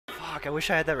Fuck, I wish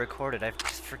I had that recorded. I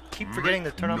just keep forgetting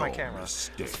to turn on my camera.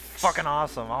 Mistakes. It's fucking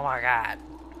awesome. Oh my god.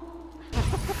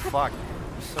 Fuck.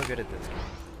 I'm so good at this game.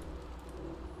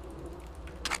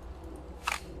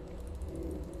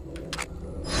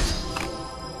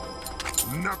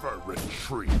 Never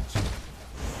retreat.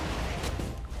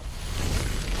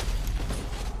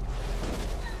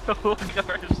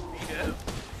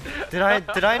 Did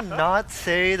I not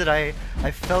say that I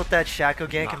felt that Shaco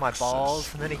gank in my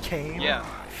balls and then he came? Yeah.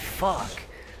 Fuck.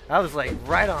 I was like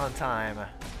right on time.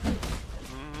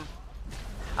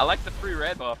 I like the free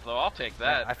red buff though. I'll take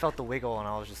that. Yeah, I felt the wiggle and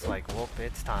I was just like, whoop,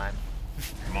 it's time.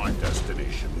 My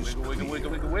destination is Wiggle, wiggle, clear.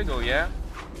 wiggle, wiggle, wiggle, yeah.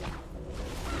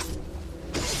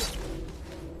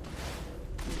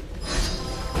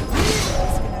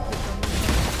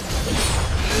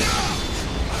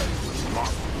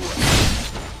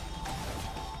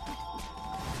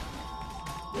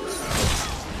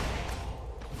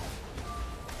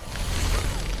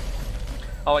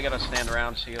 Oh, I gotta stand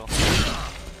around, seal.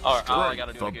 All I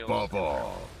gotta do is heal. Above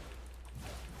all.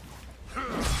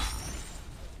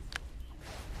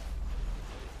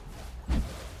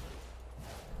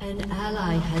 An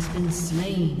ally has been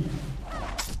slain.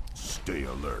 Stay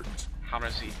alert. How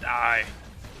does he die?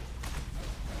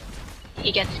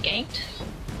 He gets ganked.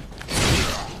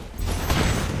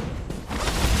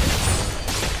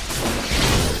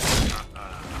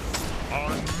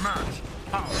 Unmatched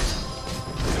power.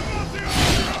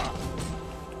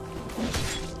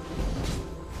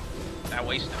 That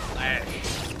wasted flash.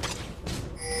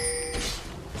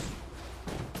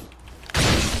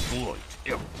 Exploit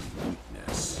every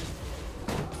weakness.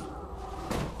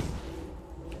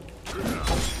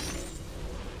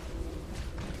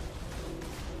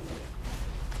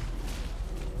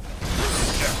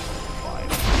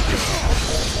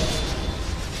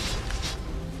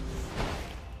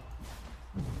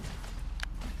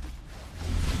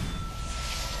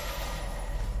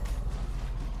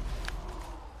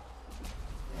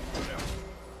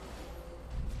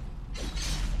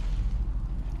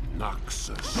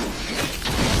 Noxus.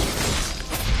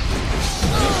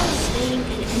 Slain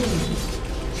an enemy.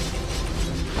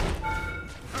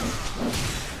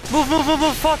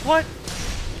 Move, fuck, what?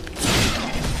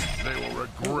 They will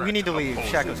regret. We need to leave.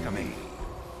 opposing Shaco's coming. me.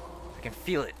 I can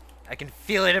feel it. I can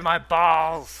feel it in my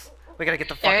balls. We gotta get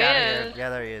the fuck There he out of here. is. Yeah,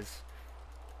 there he is.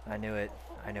 I knew it.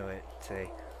 See,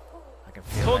 I can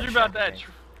feel Told that you about Shaco that. gank.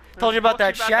 Told you about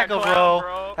that Shaco, clown,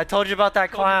 bro. I told you about that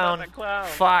Told you about clown. that clown.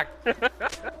 Fuck.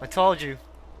 I told you.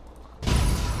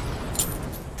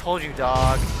 Told you,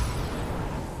 dog.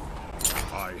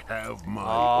 I have my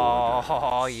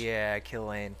Oh, orders. yeah, kill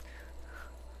lane.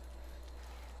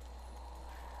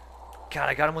 God,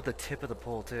 I got him with the tip of the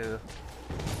pole, too.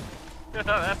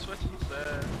 That's what she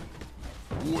said.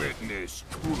 Witness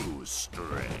true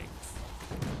strength.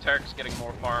 Tarek's getting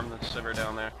more farm than Sivir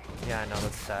down there. Yeah, I know,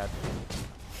 that's sad.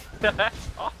 That's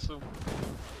awesome.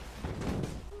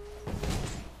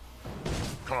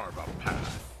 Carve a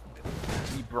path.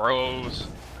 You bros.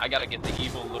 I gotta get the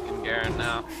evil looking Garen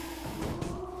now.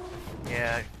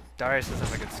 Yeah, Darius doesn't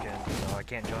have a good skin, so I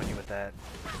can't join you with that.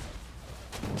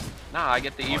 Nah, I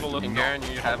get the evil do looking not Garen,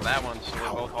 you have that one, so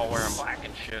we're both all wearing black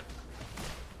and shit.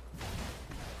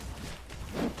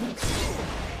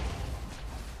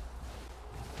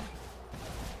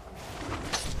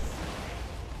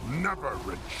 Never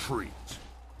retreat.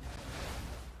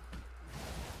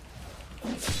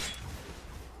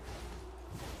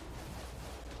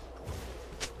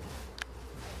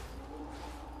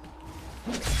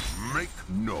 Make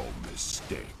no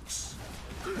mistakes.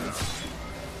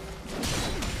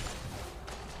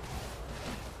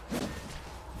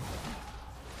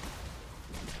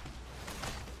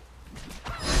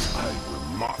 I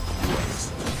will not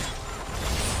rest.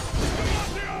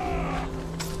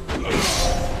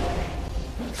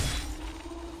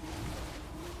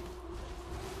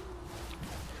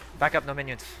 Back up, no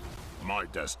minions. My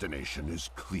destination is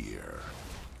clear.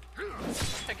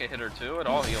 Take a hit or two, it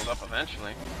all healed up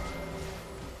eventually.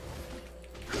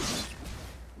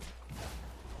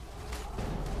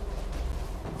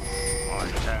 I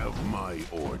have my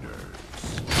orders.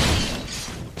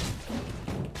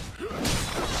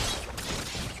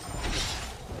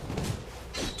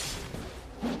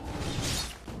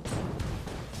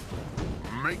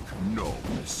 Make no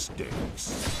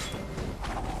mistakes.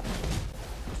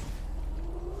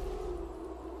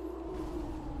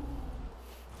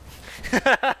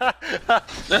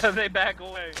 They back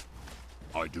away.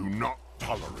 I do not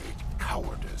tolerate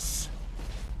cowardice.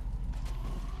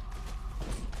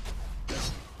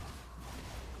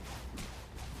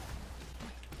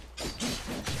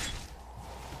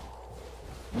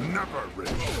 Never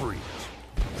retreat.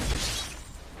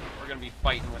 We're gonna be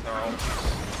fighting with our ults.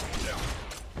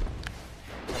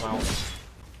 Come out.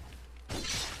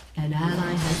 An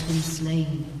ally has been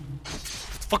slain.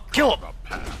 Fuck, kill him! The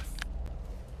path.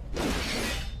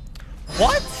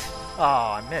 What? Oh,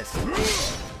 I missed.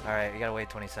 Alright, you gotta wait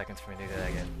 20 seconds for me to do that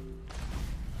again.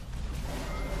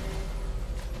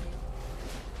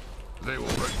 They will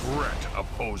regret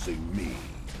opposing me.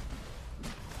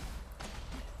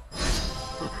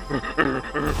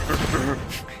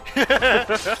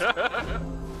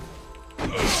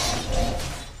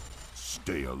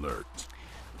 Stay alert.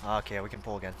 Okay, we can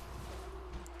pull again.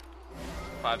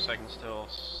 5 seconds till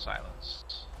silence.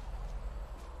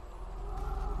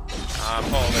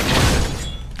 Pull.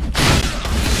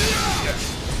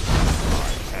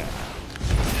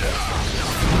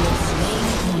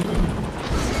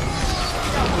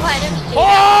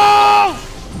 Oh!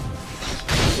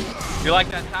 You like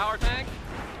that tower tank?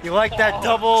 You like that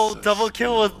double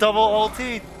kill with double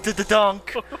ulti?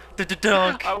 Dunk.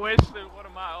 Dunk. I wish that one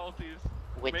of my ultis.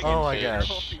 Oh my gosh.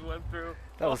 gosh. Ulti went through.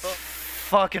 That was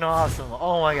fucking awesome.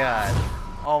 Oh my god.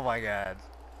 Oh my god.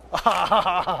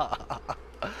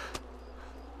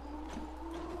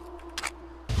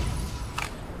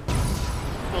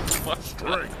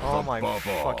 Strength Oh my above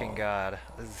all. fucking god.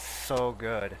 This is so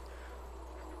good.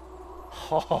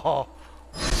 Oh.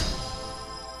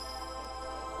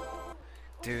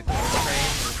 Dude, the train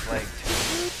is like...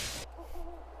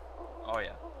 Oh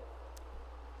yeah.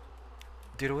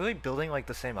 Dude, are we building like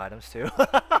the same items too?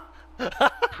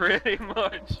 Pretty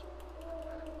much.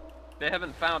 They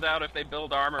haven't found out if they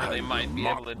build armor, they might be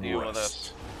able to deal with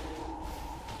us.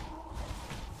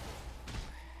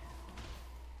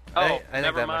 Oh, I think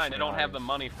never that must mind. be They don't have mine. the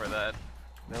money for that.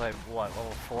 They're like, what,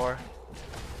 level 4?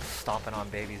 Stomping on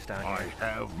babies down I here.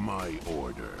 have my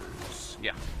orders.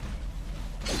 Yeah.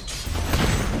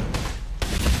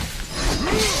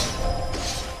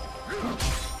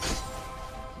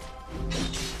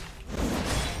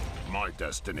 My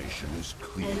destination is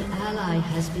clear. An ally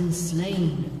has been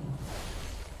slain.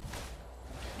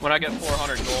 When I get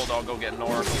 400 gold, I'll go get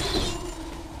North.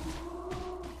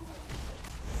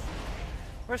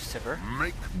 Where's Sipper?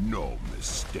 Make no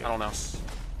mistakes. I don't know.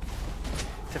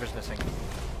 Sipper's missing.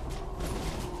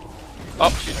 Oh,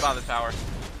 she's by the tower.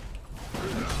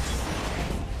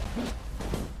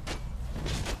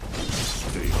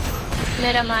 Stay alert.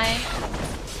 Mid am I?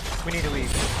 We need to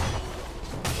leave.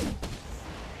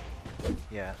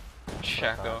 Yeah.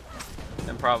 Shaco.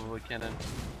 And probably Kennen.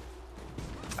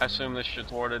 I assume this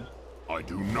shit's warded. I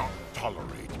do not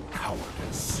tolerate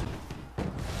cowardice.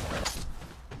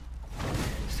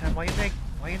 Sam, why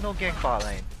you no gank bot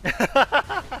lane?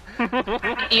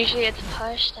 Usually it's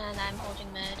pushed and I'm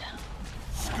holding mid.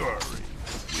 Scurry,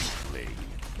 weakling.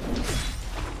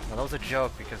 Well, that was a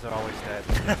joke because they're always dead.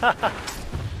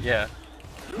 Yeah.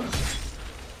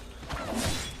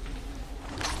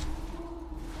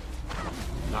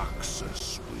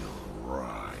 Noxus will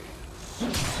rise.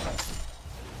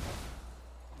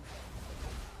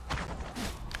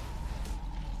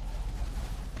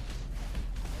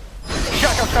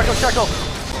 Shaco!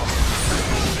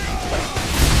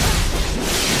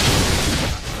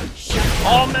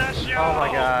 Oh, mash you! Oh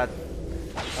my god.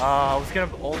 I was gonna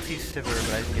ulti Sivir,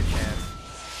 but I didn't get a chance.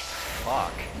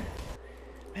 Fuck.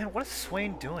 Man, what is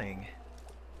Swain doing?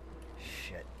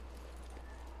 Shit.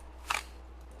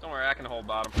 Don't worry, I can hold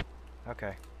bottom.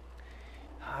 Okay.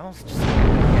 I almost just...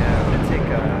 Yeah, I'm gonna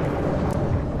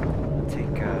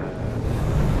take,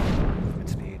 movement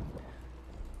speed.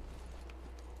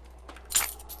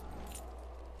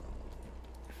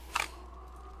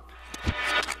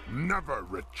 Never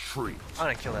retreat. I'm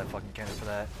gonna kill that fucking cannon for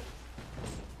that.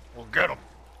 We'll get him.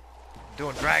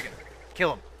 Doing dragon.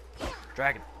 Kill him.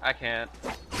 Dragon. I can't.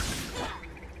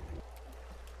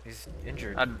 He's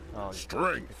injured. I'd- Oh, he's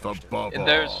Strength finished it. above all.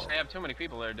 They have too many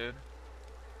people there, dude.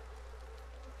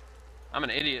 I'm an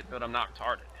idiot, but I'm not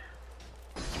retarded.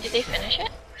 Did they finish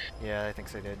it? Yeah, I think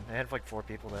they did. They had like 4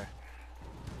 people there.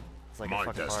 It's like a My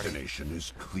fucking party. destination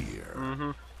is clear.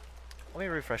 Mm-hmm. Let me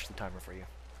refresh the timer for you.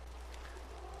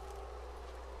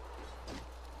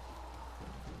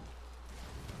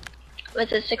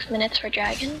 Was it 6 minutes for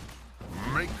dragon?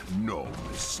 Make no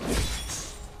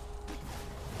mistakes.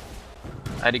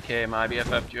 IDK, my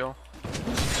BFF, Jill.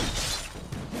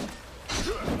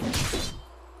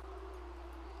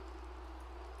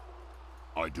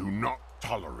 I do not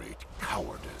tolerate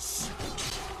cowardice.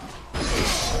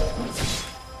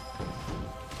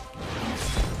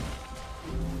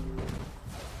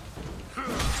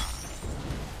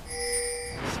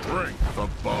 Strength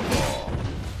above all.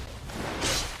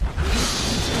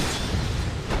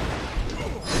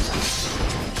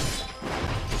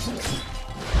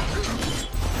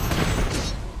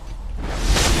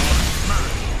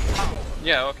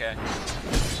 Yeah, okay.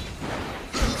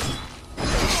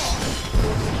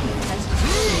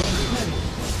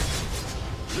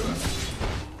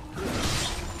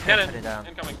 Put it Cannon! down.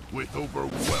 Incoming. With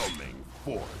overwhelming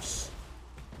force.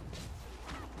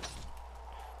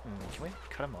 Can we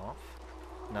cut him off?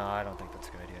 No, I don't think that's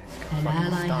a good idea. He's got An fucking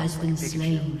ally stuns has like been Pikachu.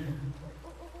 slain.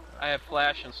 I have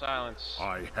flash and silence.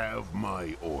 I have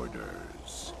my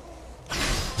orders.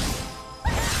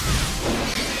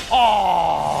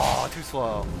 Oh, too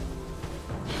slow.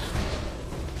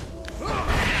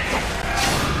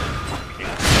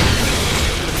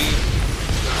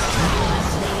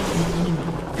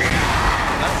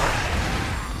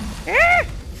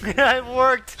 It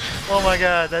worked! Oh my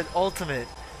god, that ultimate.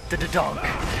 The dunk.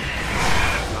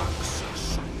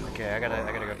 Okay, I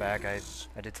gotta go back. I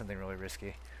did something really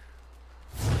risky.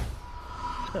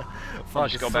 Fuck,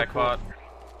 Just it's go so back cool. bot.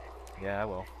 Yeah, I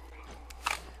will.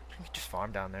 You can just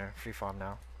farm down there. Free farm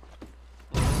now.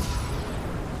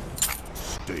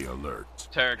 Stay alert.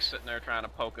 Tarek's sitting there trying to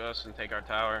poke us and take our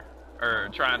tower. Or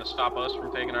trying to stop us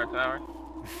from taking our tower.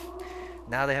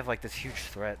 Now they have like this huge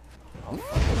threat. Oh,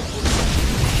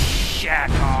 shit!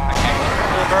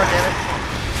 Oh, burn, damn it!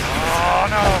 Oh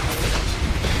no!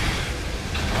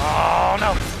 Oh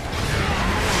no!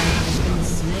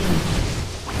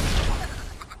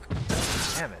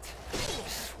 Damn it!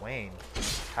 Swain,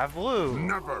 have blue.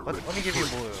 Never Let me give you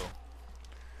retreat. blue.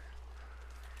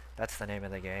 That's the name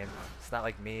of the game. It's not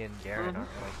like me and Garen are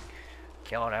like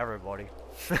killing everybody.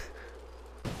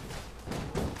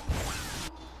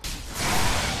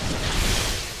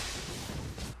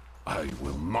 I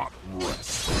will not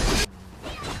rest. I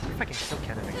wonder if I can kill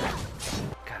Kennen again.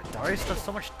 God, Darius does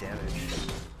so much damage.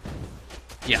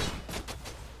 Yeah.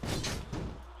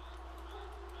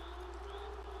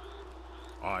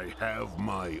 I have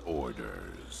my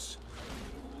orders.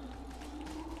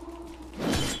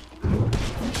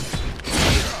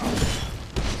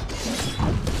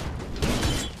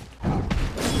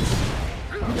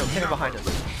 Yo, Kennen behind us.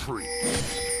 Retreat.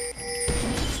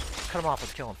 Cut him off,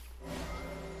 let's kill him.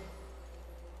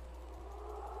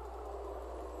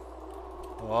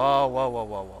 Whoa, whoa, whoa,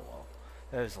 whoa, whoa, whoa.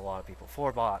 There's a lot of people.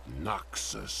 4 bot.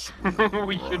 Noxus.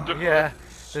 We should do Yeah,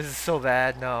 this is so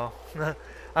bad. No,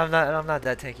 I'm not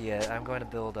that tanky yet. I'm going to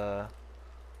build a.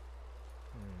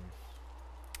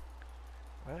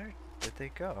 Where did they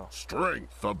go?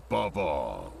 Strength above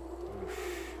all.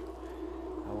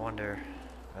 I wonder,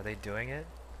 are they doing it?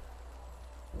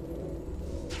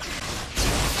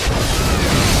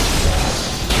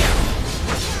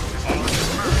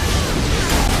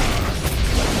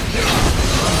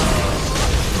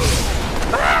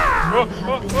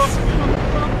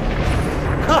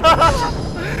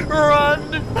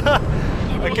 Run!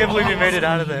 I can't believe you made it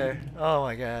out of there. Oh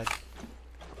my god.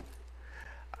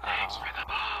 Thanks for the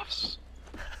buffs.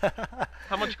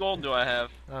 How much gold do I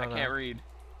have? I don't can't know. read.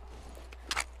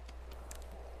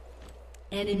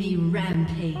 Enemy Oh,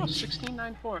 rampage.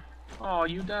 1694. Oh,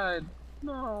 you died.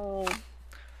 No.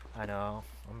 I know.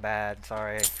 I'm bad.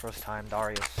 Sorry. First time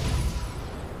Darius.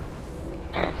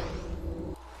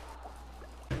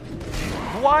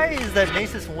 Why is that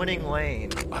Nasus winning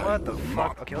lane? What the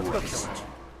fuck? Okay, let's go kill him.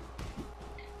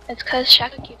 It's cause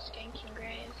Shadow keeps ganking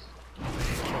Graves.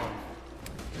 Let's kill him.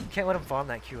 You can't let him farm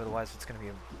that Q, otherwise it's gonna be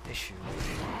an issue.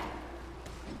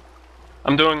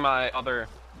 I'm doing my other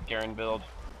Garen build.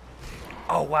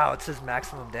 Oh wow, it says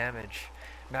maximum damage.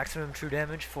 Maximum true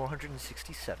damage,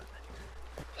 467.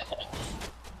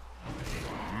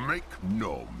 Make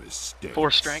no mistake.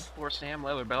 4 strength, 4 stam,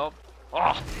 leather belt.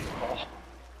 Oh. Oh.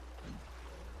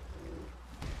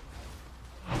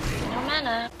 No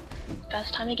mana.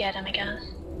 Best time to get him, I guess.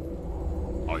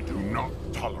 I do not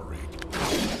tolerate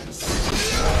cowardice.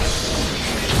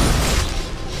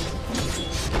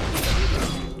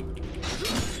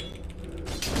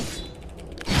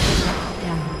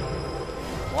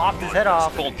 Lopped his head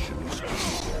off. Gold.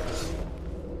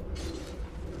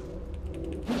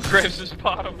 Graves is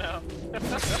bottom now.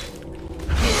 Let's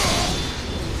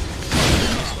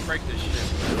break this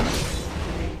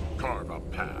shit. Carve a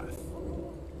path.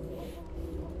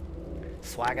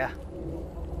 Swagger.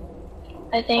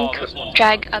 I think Oh, this one.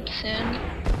 drag up soon.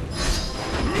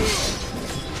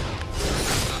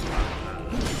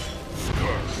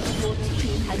 Your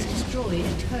team has destroyed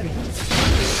a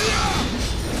turret.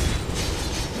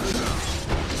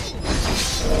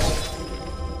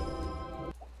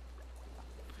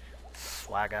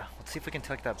 Swagger. Let's see if we can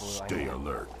take that blue. Stay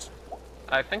alert.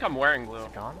 I think I'm wearing blue.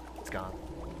 Gone? It's gone.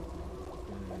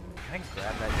 I can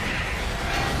grab that.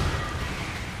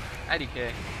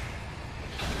 IDK.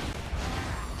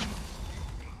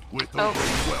 With Oh.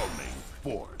 overwhelming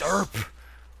force. Derp!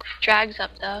 Drag's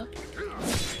up though.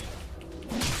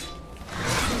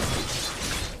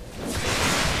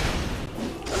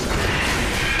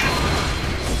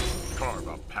 Carve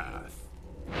a path.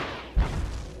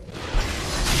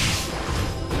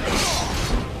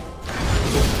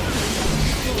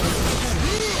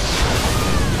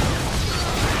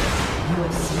 You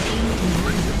have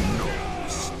slain No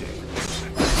mistakes.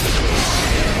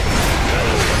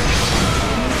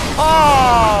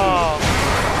 Oh!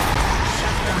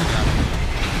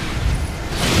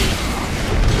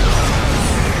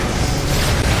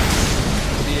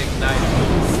 The ignite.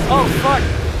 Oh fuck!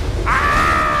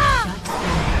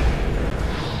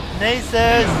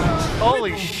 Naces!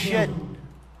 Holy shit!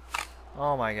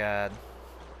 Oh my god.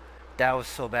 That was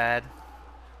so bad.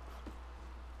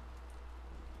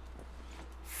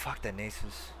 Fuck that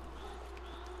Naces.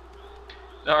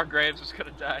 Our Graves is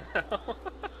gonna die now.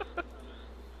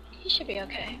 He should be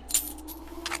okay.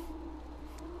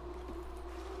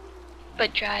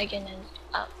 But Dragon is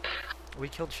up. We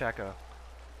killed Shaka.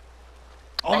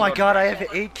 Oh my god, I have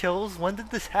 8 kills? When did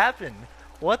this happen?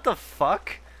 What the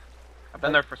fuck? I've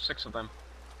been there for 6 of them.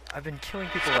 I've been killing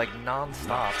people like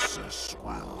non-stop. Nexus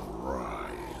will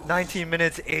rise. 19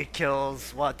 minutes, 8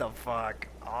 kills. What the fuck?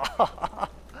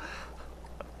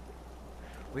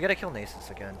 We gotta kill Nasus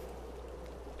again.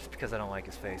 Just because I don't like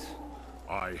his face.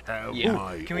 I have Yeah.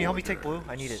 my Can we help me take blue? orders.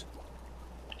 I need it.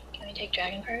 Can we take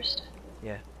Dragon first?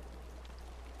 Yeah.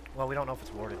 Well, we don't know if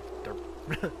it's warded.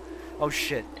 Oh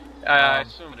shit. I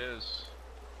assume it is.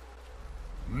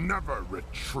 Never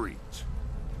retreat.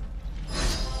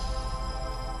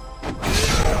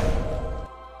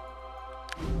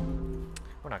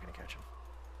 We're not gonna catch him.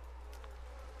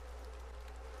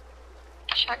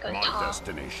 Shot goes My tall.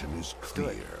 destination is do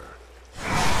it. clear.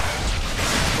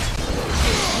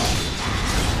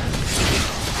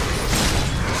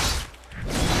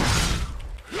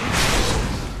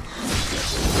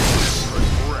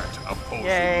 Regret opposing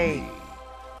Yay. me.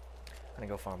 I'm gonna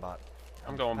go farm bot.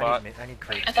 I'm going I bot. need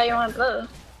creep. I thought you wanted blue.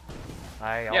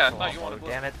 I Yeah, I also thought want you blue. wanted blue.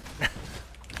 Damn it.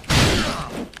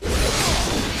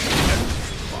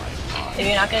 If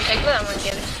you're not gonna take blue, I'm gonna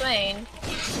give it to Swain.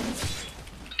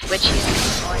 Which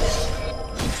he's going to.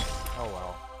 Oh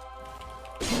well.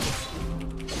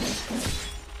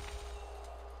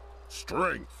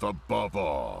 Strength above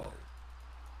all.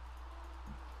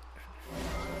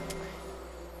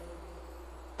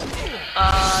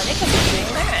 They could be doing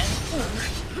Baron.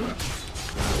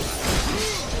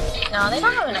 No, they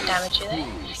don't have enough damage, do they? I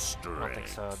don't think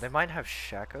so. They might have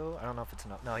Shaco. I don't know if it's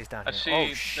enough. No, he's down I here. see Oh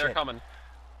they're shit. coming.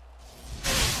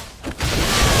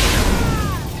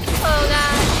 Oh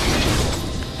god.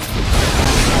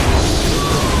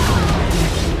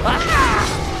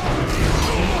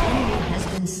 has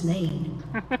been slain.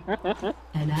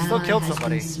 An Still ally killed has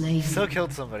somebody. been slain. Still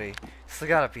killed somebody. Still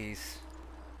got a piece.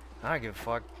 I don't give a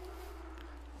fuck.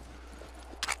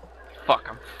 Fuck,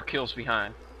 I'm 4 kills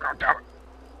behind. God damn it.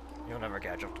 You'll never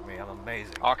catch up to me. I'm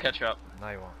amazing. I'll catch up. No,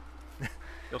 you won't.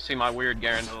 You'll see my weird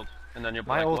Garen build, and then you'll be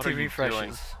My like, what are ulti you doing?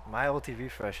 refreshes. My ulti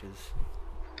refreshes.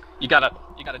 You gotta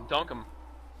dunk them.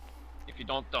 If you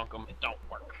don't dunk them, it don't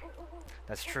work.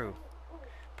 That's true.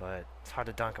 But it's hard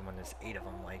to dunk them when there's 8 of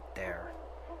them like there.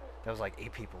 That was like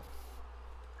 8 people.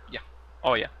 Yeah.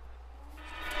 Oh yeah.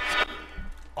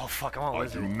 Oh fuck, I want I do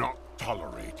wizard. not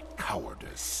tolerate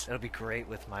cowardice. It'll be great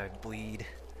with my bleed.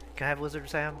 Can I have wizard,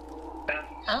 Sam?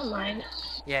 I don't mind.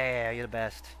 Yeah, you're the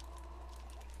best.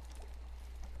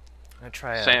 I'm gonna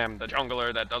try Sam, the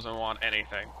jungler that doesn't want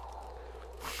anything.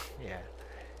 Yeah.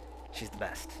 She's the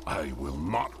best. I will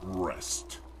not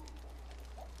rest.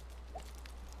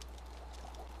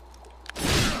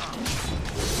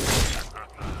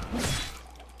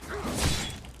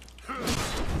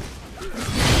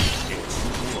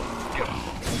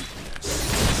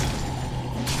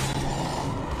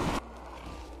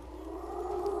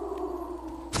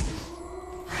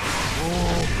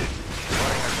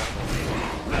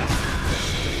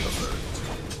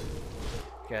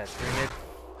 Got 3 mid.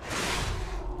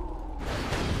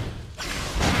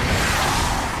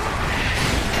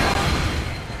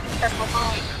 Purple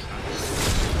ball.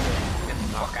 Get the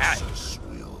fuck out. Nexus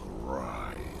will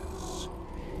rise.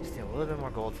 Steal a little bit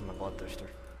more gold from the bloodthirster.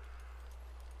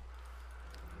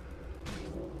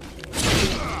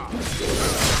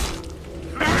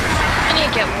 I need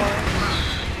to get more.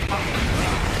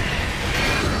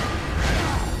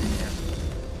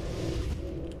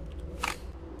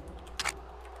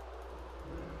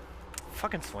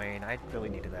 Fucking Swain, I really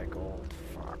needed that gold.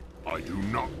 Fuck. I do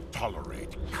not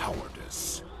tolerate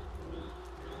cowardice.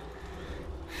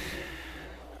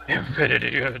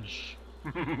 Infinity Edge.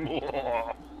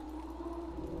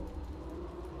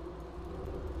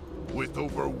 with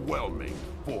overwhelming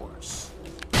force.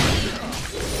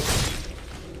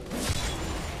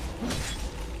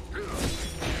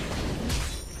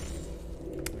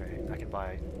 Alright, I can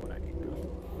buy what I need now.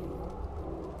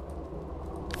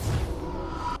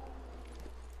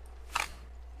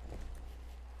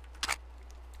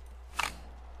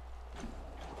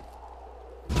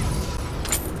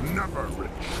 Never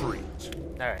retreat.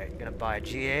 Alright, gonna buy a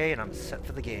GA and I'm set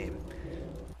for the game.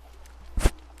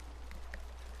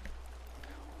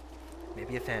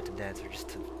 Maybe a Phantom Dancer just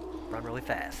to run really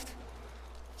fast.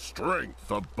 Strength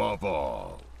above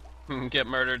all. Get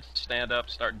murdered, stand up,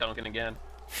 start dunking again.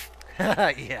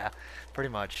 Yeah, pretty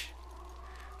much.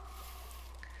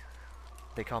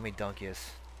 They call me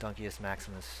Dunkius. Dunkius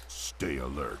Maximus. Stay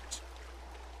alert.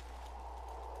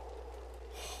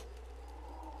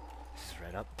 This is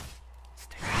right up. Let's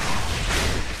take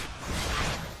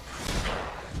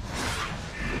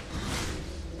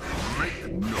Make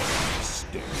no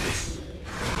mistakes.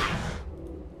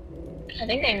 I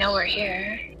think they know we're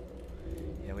here.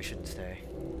 Yeah, we shouldn't stay.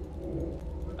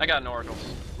 I got an oracle.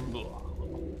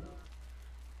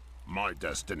 My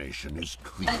destination is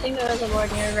clear. I think there was a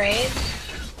lord near raid.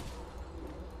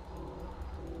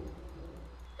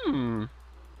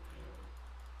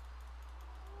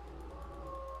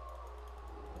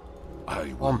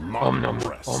 I will not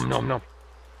rest. nom nom.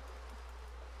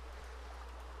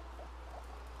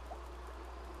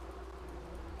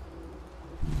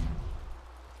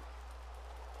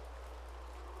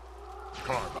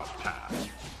 Carve a path.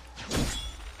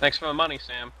 Thanks for the money,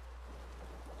 Sam.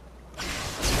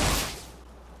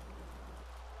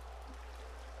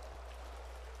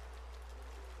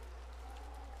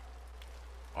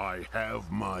 I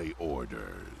have my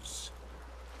orders.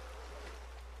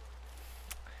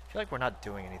 I feel like we're not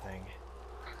doing anything.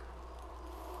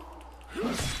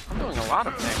 I'm doing a lot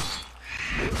of things.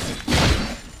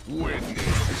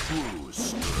 Witness true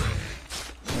strength.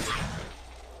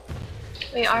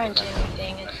 We aren't doing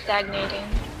anything, it's stagnating.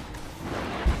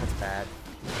 That's bad.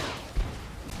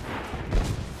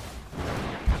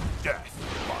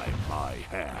 Death by my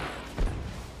hand.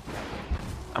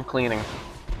 I'm cleaning.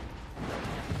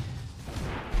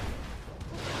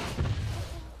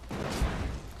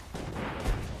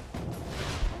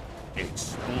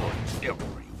 Exploit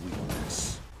every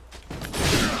weakness.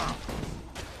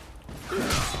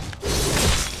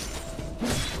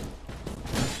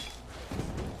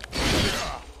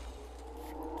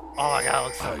 Oh my god, it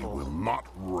looks so I cool. will not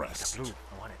rest. Blue,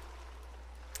 I want it.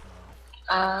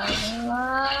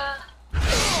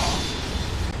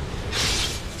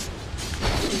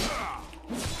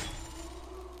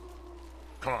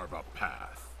 Carve a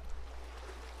path.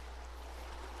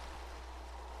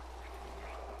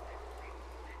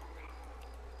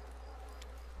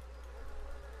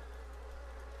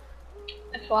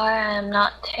 If I am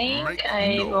not tank, Make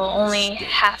I no will only mistake.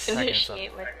 have to Seconds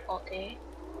initiate with ulti.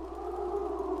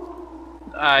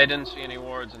 I didn't see any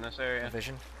wards in this area.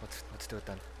 Vision? Let's do it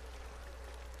then.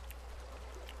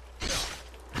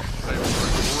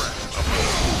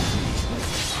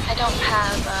 I don't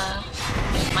have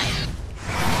my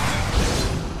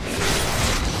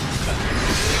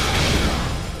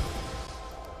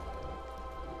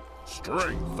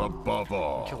Strength above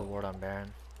all. Kill the ward on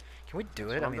Baron. Can we do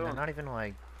it? what I I'm mean, they're doing. not even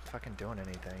like fucking doing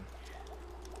anything.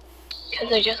 because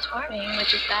they're just farming,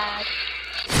 which is bad.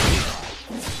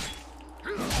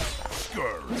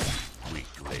 Scurry,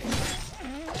 weakling.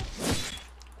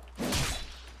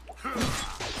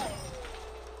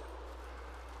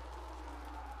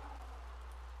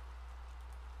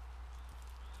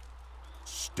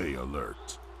 Stay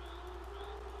alert.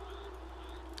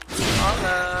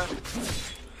 Hola.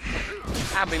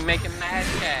 I'll be making mad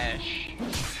cash.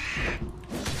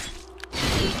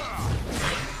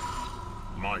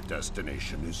 My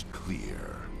destination is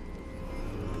clear.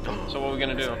 So what are we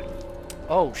gonna do?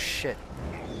 Oh shit.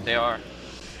 They are.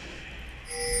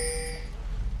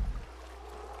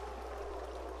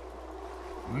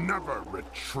 Never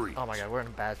retreat. Oh my god, we're in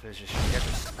a bad position. We have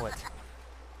to split.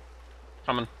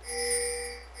 Coming.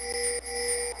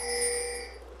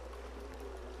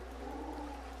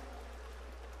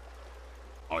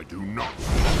 I do not.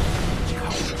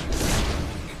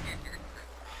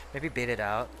 Maybe bait it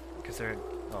out, because they're...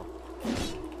 Oh.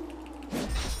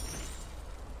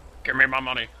 Give me my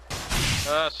money.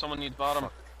 Someone needs bottom.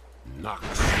 Nox.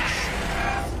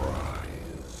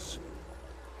 Rise.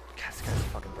 God, this guy's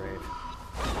fucking brave.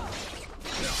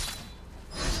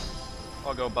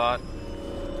 I'll go bot.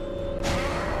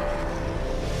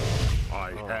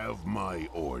 I have my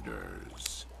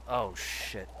orders. Oh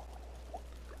shit.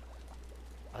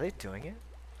 Are they doing it?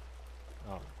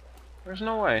 Oh. There's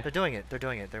no way. They're doing it. They're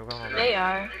doing it. They're going over. They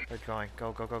are. They're going.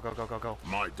 Go, go, go, go, go, go, go.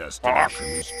 My destination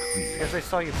is clear. Because they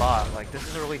saw you bot. Like, this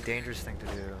is a really dangerous thing to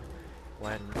do.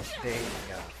 When they...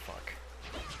 Yeah, fuck.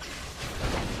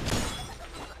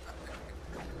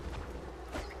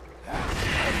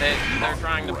 They're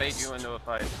trying to bait you into a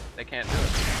fight. They can't do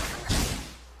it.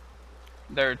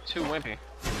 They're too wimpy.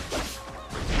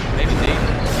 Maybe they...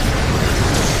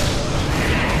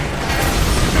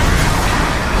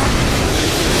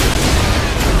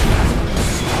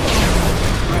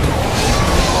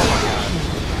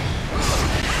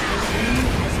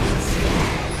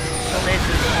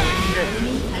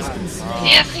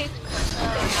 Yeah, please.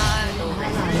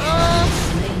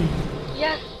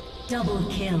 Yes. Double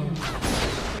kill.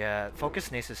 Yeah, focus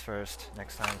Nasus first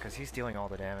next time, because he's dealing all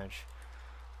the damage.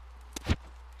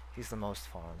 He's the most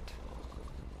farmed.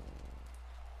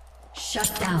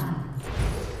 Shut down.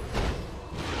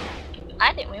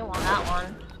 I think we won that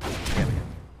one. Yeah, we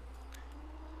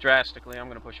Drastically, I'm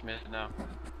gonna push mid now.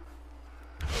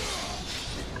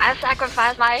 I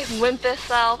sacrificed my wimpy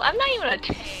self. I'm not even a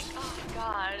tank. Oh my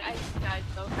god, I died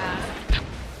so fast.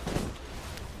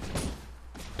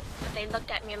 But they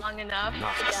looked at me long enough to die.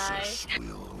 Noxus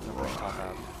will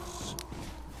rise.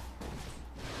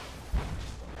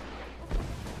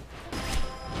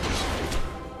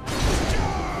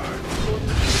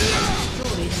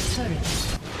 Destroy the turret.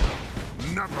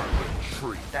 Never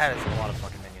retreat. That is a lot of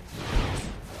fucking minions.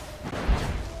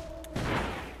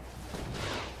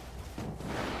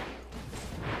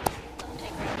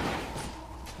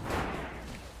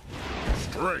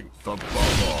 Strength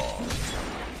above all.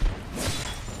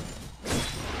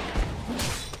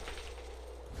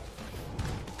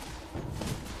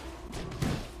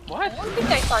 I don't think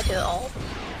I saw the ult.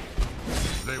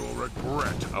 They will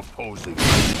regret opposing me.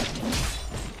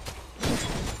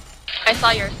 I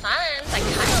saw your sons. Like,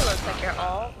 kind of looks like your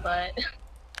ult, but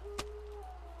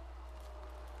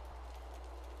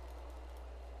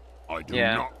I do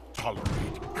Yeah. not tolerate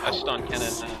I stunned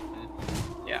cowardice. Kennen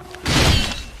and... Yeah.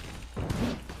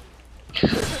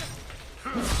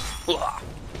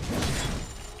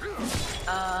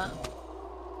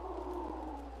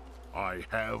 I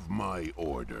have my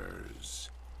orders.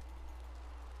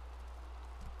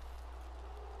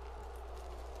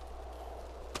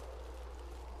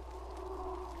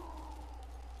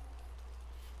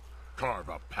 Carve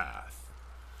a path.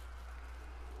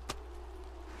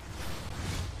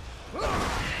 We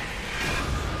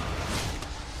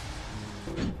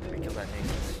kill that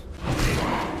Nasus.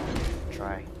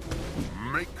 Try.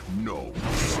 Make no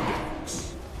mistakes.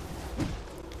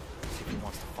 See if he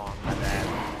wants to farm my bad.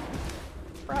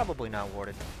 Probably not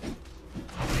warded.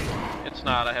 It's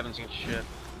not, I haven't seen shit.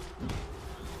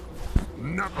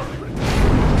 Never retreat.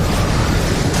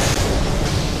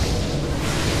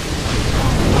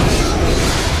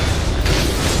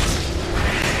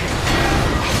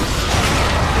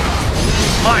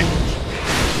 Mine!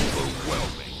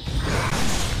 Overwhelming.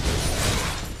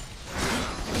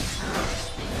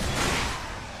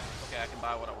 Okay, I can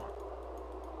buy what I want.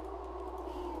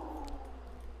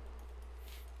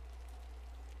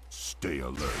 Stay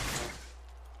alert.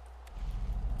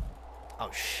 Oh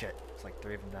shit. It's like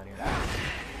 3 of them down here.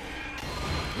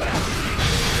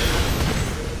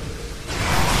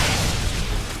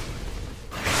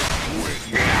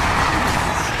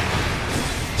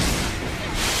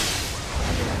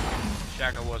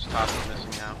 Shaka was top is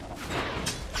missing now.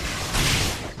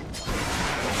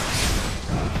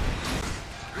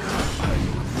 I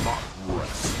will not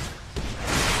rest.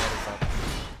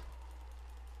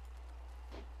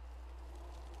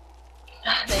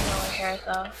 they know we're here,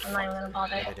 so I'm not even gonna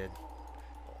bother. They did.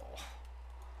 Oh.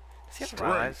 Does he have a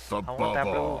rise? Strength I want that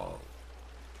above blue. all.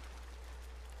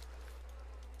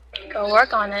 Go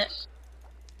work on it.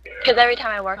 Because every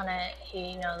time I work on it,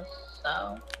 he knows, so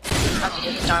I have to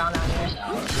just start on that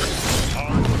yourself.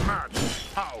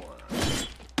 Unmatched power.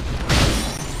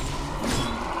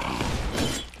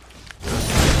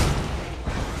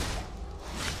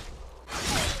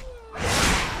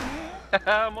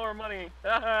 More money!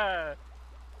 I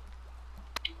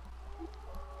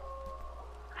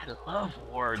love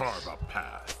wards. Carve a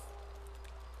path.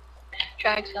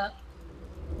 Drags up.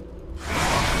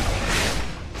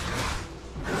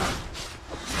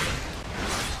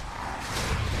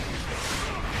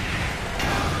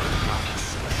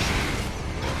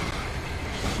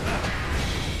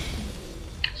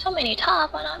 So many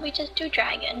top, why not we just do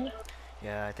dragon?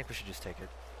 Yeah, I think we should just take it.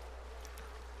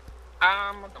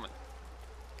 I'm coming.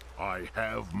 I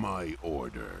have my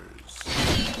orders.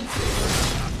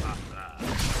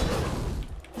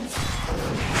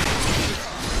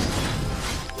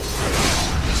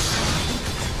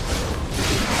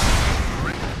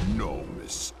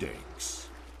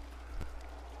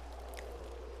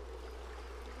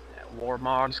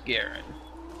 Mog's Garen.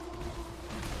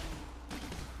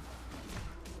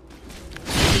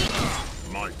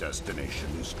 My destination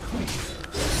is clear.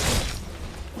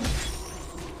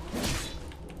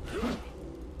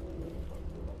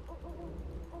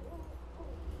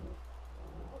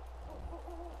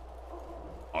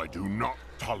 I do not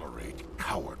tolerate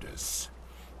cowardice.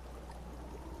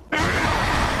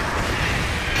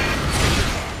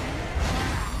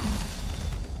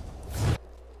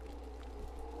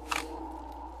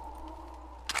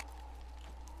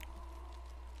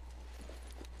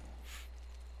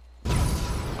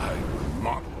 I will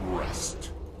not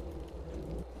rest.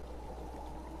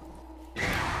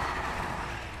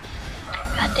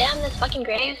 God damn, this fucking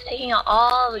Graves taking out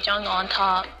all the jungle on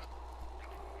top.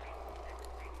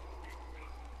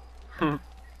 Man,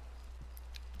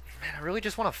 I really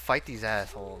just want to fight these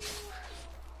assholes.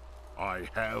 I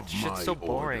have Shit's my so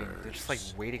boring. orders. They're just like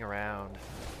waiting around.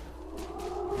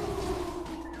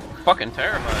 Fucking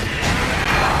terrifying.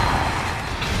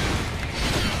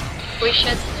 We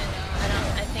should soon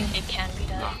though. I think it can be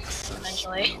done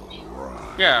eventually.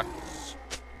 Yeah.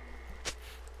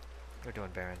 They're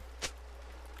doing Baron.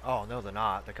 Oh no, they're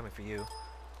not. They're coming for you.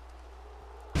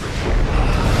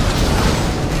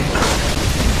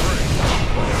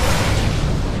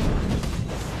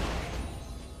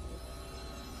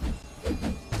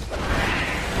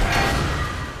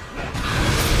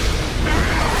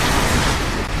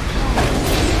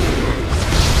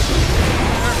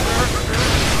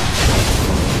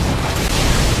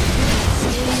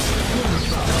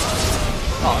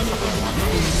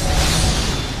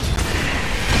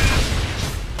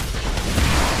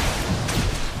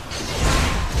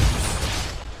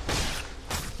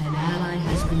 An ally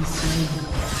has been slain.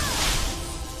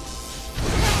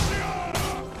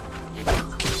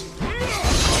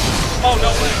 Oh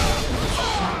no way!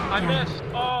 I missed!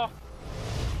 Oh!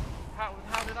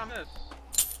 How did I miss?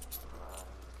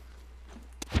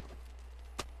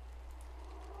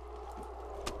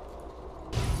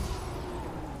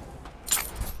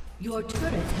 Your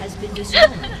turret has been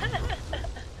destroyed.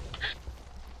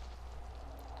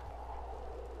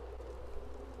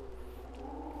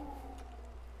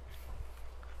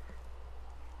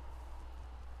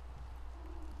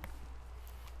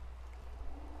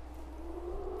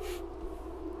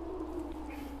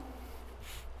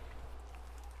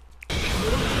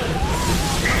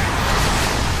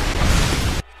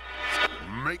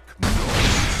 Make noise.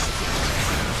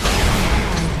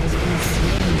 Has been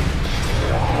slain.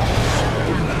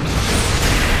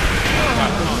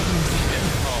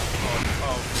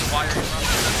 Why are you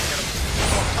running?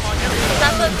 Get him. Come on, get him.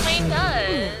 That's what Swain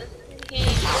does. He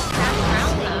just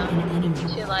passes around them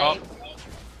to like.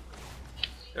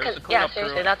 There's the Yeah, cleanup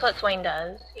seriously, crew. that's what Swain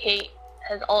does.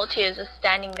 His ulti is just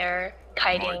standing there,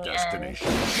 kiting My and destination.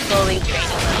 slowly draining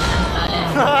them.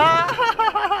 That's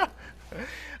about it.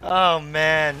 Oh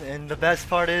man, and the best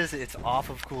part is it's off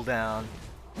of cooldown.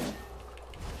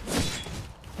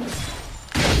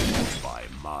 By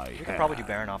my We could probably do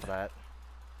Baron off of that.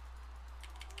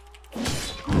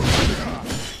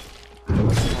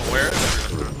 Where is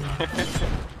it?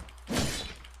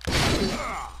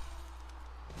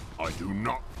 I do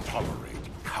not tolerate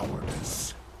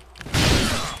cowardice.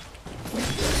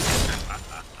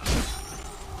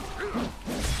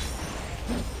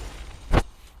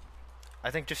 I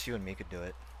think just you and me could do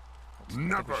it.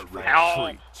 Never should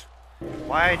fight. retreat.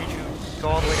 Why did you go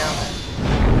all the way down there?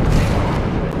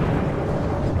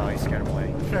 Oh, you scared him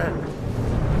away.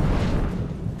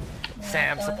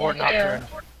 Sam, support Nocturne.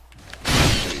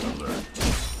 Stay alert.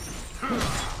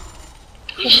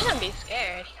 He shouldn't be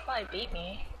scared. He could probably beat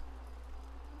me.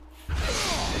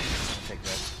 Take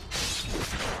that.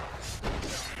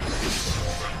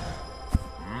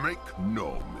 Make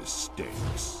no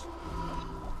mistakes.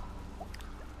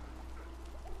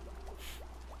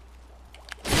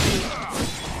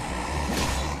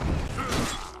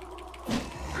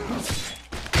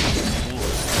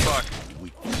 Fuck.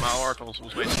 My oracles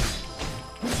was wasted.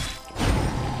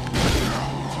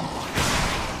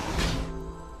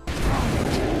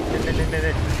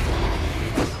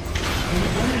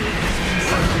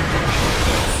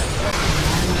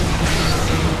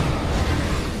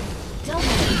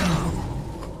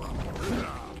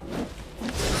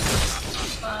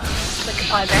 We could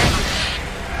probably Baron.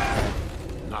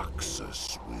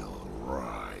 Noxus will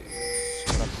rise.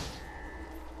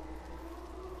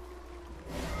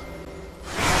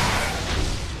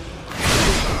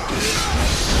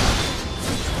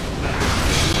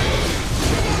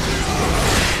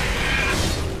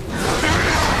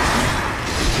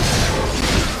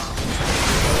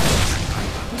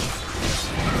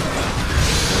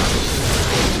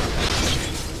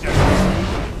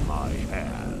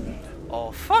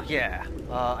 Fuck yeah!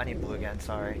 I need blue again,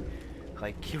 sorry.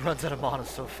 Like, he runs out of mana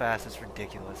so fast, it's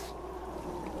ridiculous.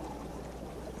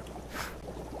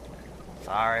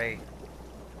 Sorry.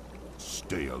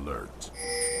 Stay alert.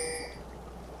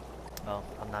 Oh,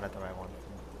 I'm not at the right one.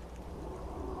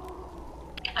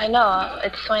 I know,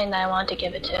 it's Swain that I want to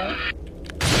give it to.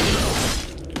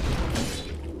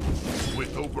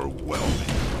 With overwhelming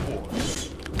force.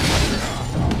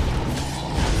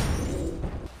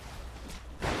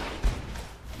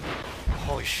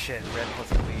 Holy shit, red plus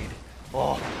the lead.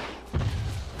 Oh.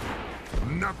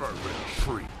 Never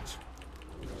retreat.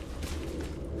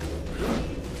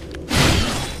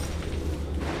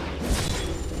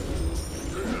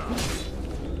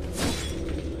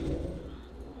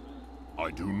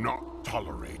 I do not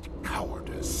tolerate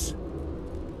cowardice.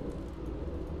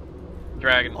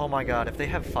 Dragon. Oh my god, if they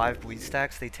have 5 bleed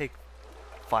stacks, they take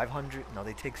 500, no,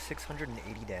 they take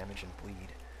 680 damage and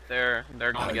bleed. They're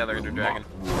together into dragon.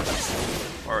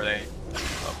 Or are they?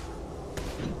 Oh.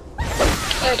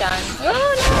 They're done.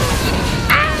 Oh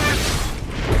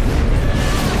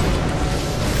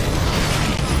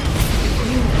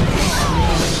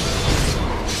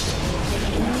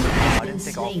no! I didn't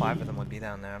think all 5 of them would be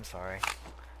down there, I'm sorry.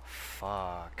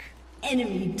 Fuck.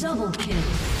 Enemy double kill.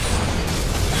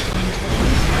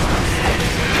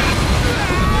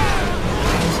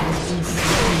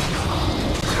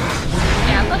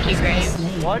 Yeah, lucky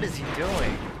grave. What is he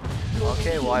doing?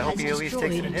 Okay, well I hope he at least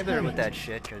takes an inhibitor with that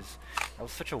shit, because that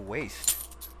was such a waste.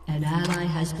 An ally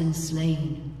has been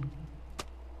slain.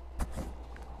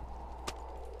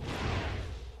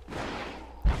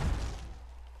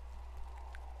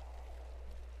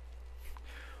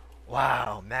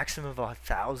 Wow, maximum of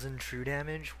 1,000 true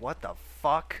damage? What the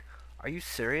fuck? Are you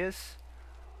serious?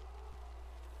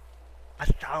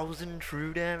 1,000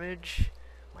 true damage?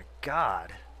 My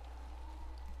god.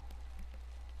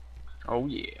 Oh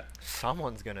yeah.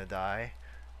 Someone's gonna die.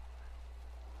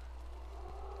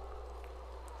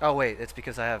 Oh wait, it's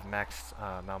because I have max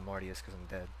Mount Mortius because I'm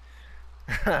dead.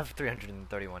 I have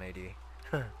 331 AD.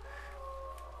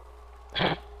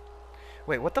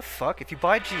 Wait, what the fuck? If you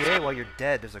buy GA while you're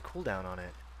dead, there's a cooldown on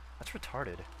it. That's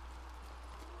retarded.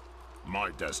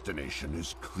 My destination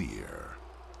is clear.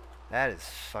 That is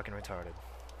fucking retarded.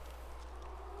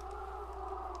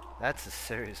 That's a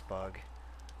serious bug.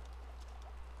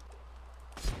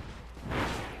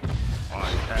 I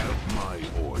have my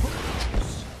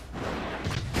orders.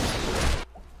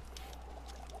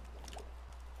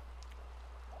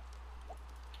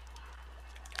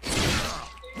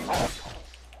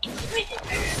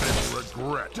 And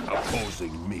regret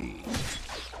opposing me.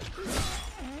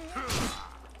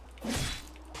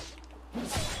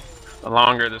 The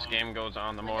longer this game goes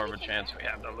on, the more of a chance we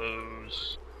have to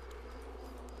lose.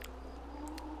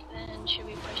 Then should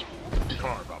we push?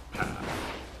 Carve a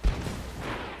path.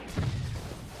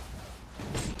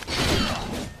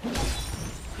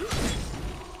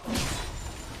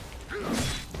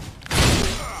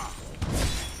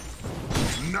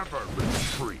 Never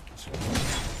retreat.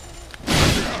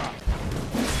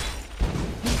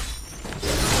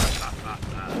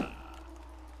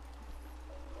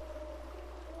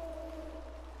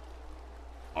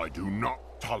 I do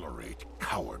not tolerate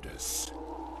cowardice.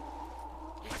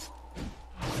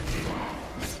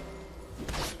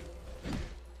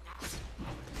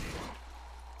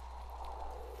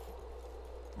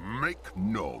 Make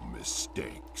no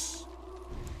mistakes.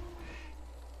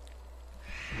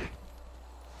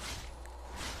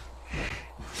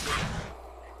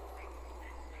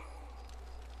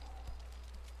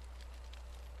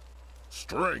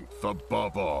 Strength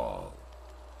above all.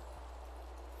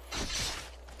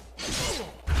 I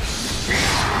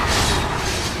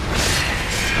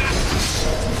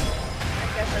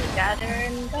guess let's gather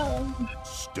and go.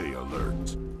 Stay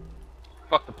alert.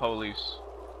 Fuck the police.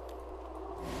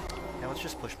 Yeah, let's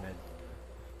just push mid.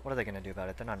 What are they gonna do about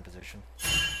it? They're not in position.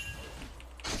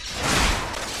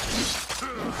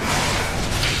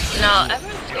 No,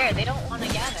 everyone's scared. They don't want to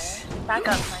gather. Back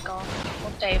up, Michael.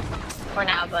 We'll stay for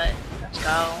now, but let's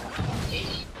go.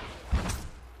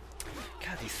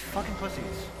 God, these fucking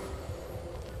pussies.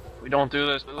 We don't do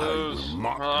this to I will lose.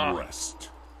 not rest.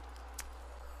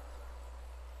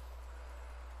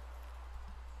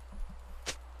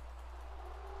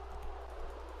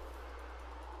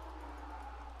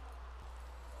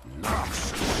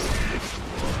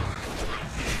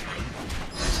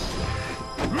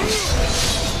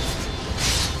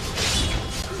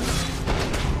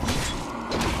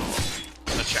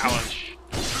 The challenge.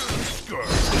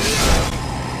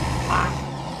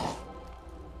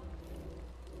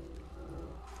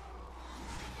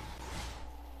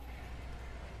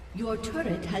 Your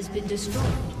turret has been destroyed.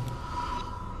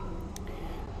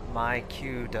 My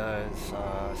Q does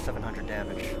 700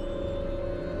 damage.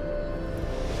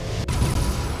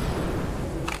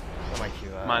 Or my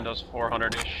Q. Mine does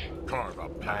 400-ish. Carve a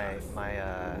path. My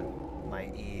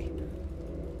E.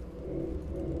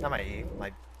 Not my E,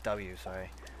 my W,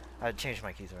 sorry. I changed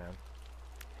my keys around.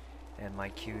 And my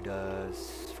Q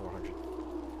does 400.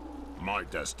 My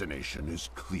destination is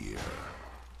clear.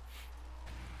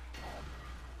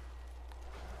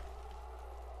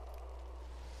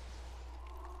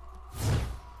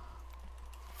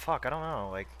 Fuck, I don't know,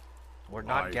 like, we're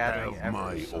not gathering have ever,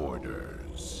 my so.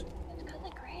 orders. It's because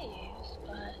of Graves,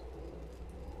 but...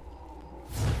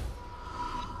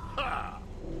 Ha!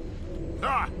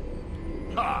 Ha!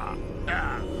 Ha!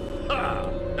 Ah! Ha!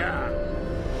 Ah!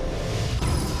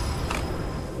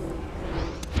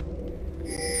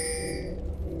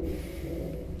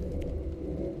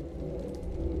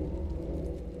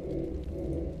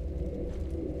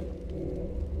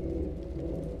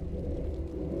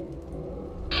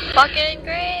 Fucking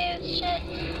Graves, shit.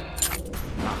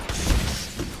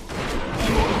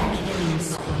 Killing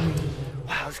spree.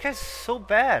 Wow, this guy's so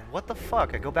bad. What the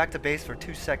fuck? I go back to base for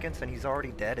 2 seconds and he's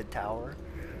already dead at tower.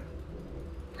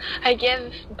 I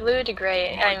give blue to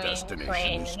gray, My I mean, destination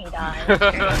Swain, is and he dies.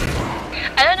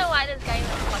 I don't know why this guy even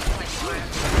fucking like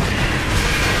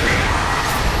farm.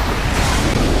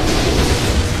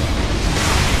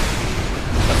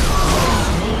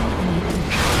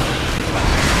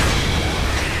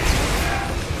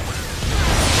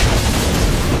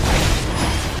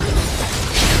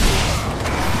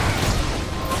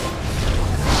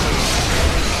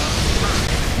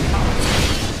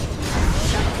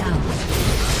 Shut down.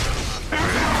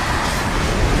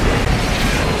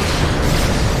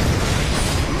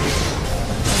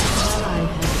 Ally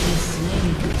has been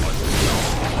slain.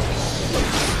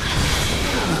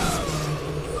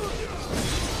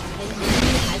 An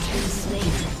enemy has been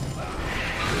slain.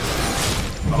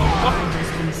 An ally has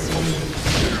been slain.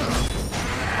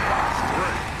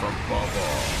 Strength above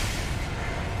all.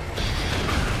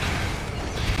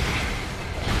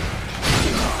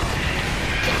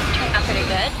 Turned out pretty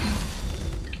good.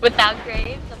 Without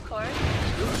Graves, of course.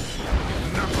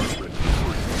 Never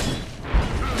retreat.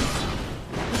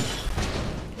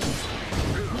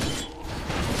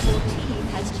 Your team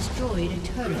has destroyed a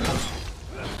turret.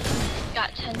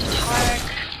 Got 10 to Tark,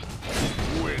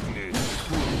 Witness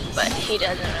truth. but he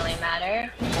doesn't really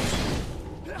matter.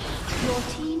 Your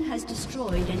team has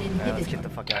destroyed an Alright, let's get the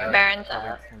inhibitor. fuck out of here. Baron's Probably,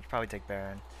 up. probably take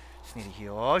Baron. Just need to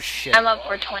heal. Oh shit. I'm up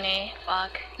for 20,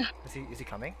 fuck. Is he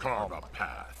coming? Carve Oh, a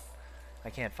path. I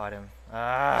can't fight him.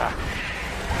 Ah.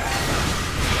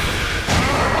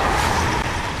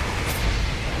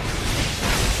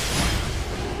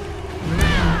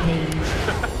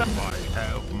 I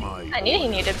have my I knew he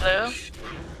needed blue.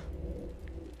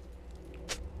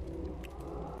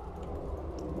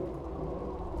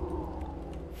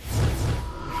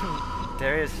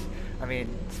 Darius, I mean,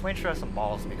 Swain sure has some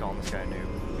balls to be calling this guy a noob.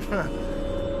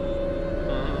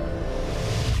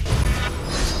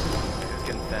 He's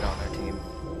getting fed on their team.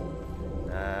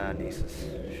 Nieces.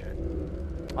 Shit.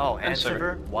 Oh, and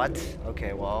Sivir. Sivir? What?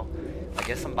 Okay, well, I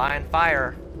guess I'm buying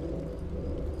fire.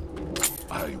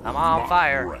 I I'm will on not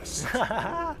fire. rest.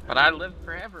 But I live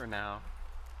forever now.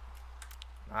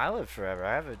 I live forever.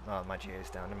 I have it. Oh, my GA's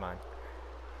down. Never mind.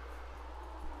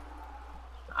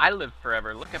 I live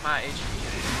forever. Look at my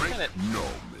HP. Look at it. No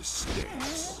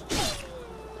mistakes.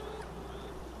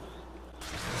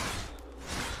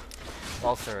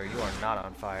 Well, sir, you are not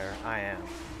on fire. I am.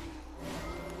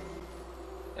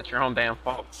 It's your own damn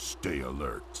fault. Stay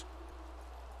alert.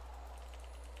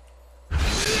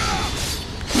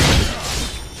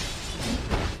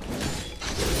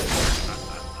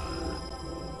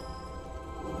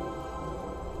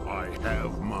 I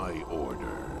have my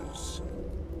orders.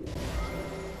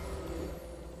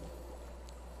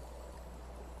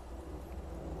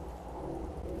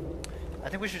 I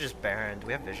think we should just Baron. Do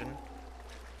we have vision?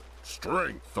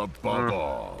 Strength above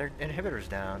all. Their inhibitor's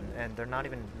down, and they're not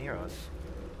even near us.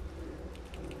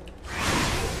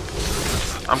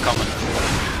 I'm coming.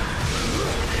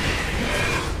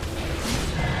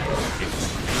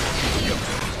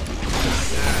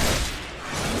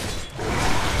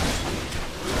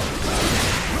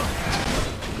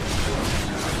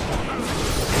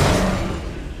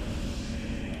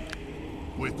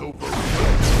 With over.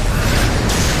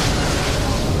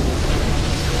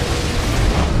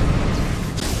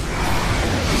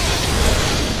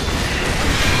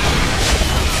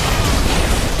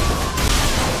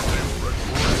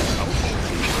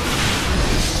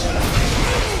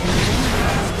 An enemy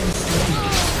has been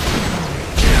slain.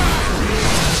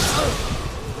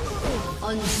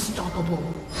 Unstoppable.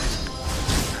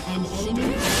 An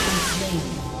enemy has been slain.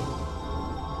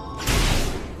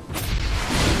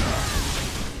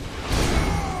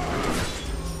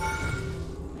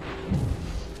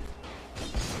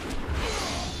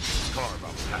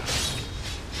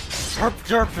 Derp,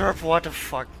 derp, derp, what the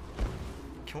fuck?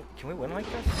 Can we win like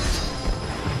this?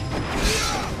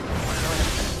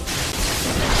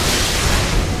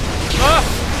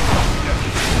 Ah!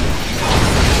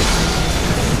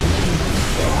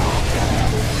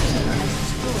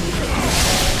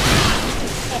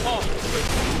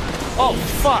 Oh,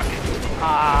 fuck!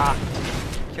 Ah!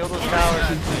 Kill those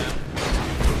towers.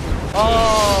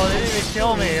 Oh, they didn't even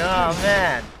kill me. Oh,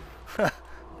 man.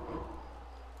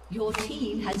 Your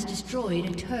team has destroyed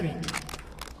a turret.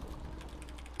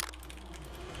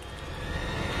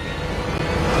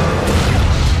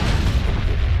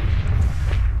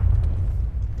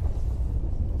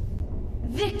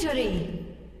 Victory!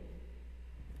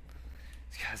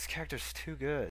 This character's too good.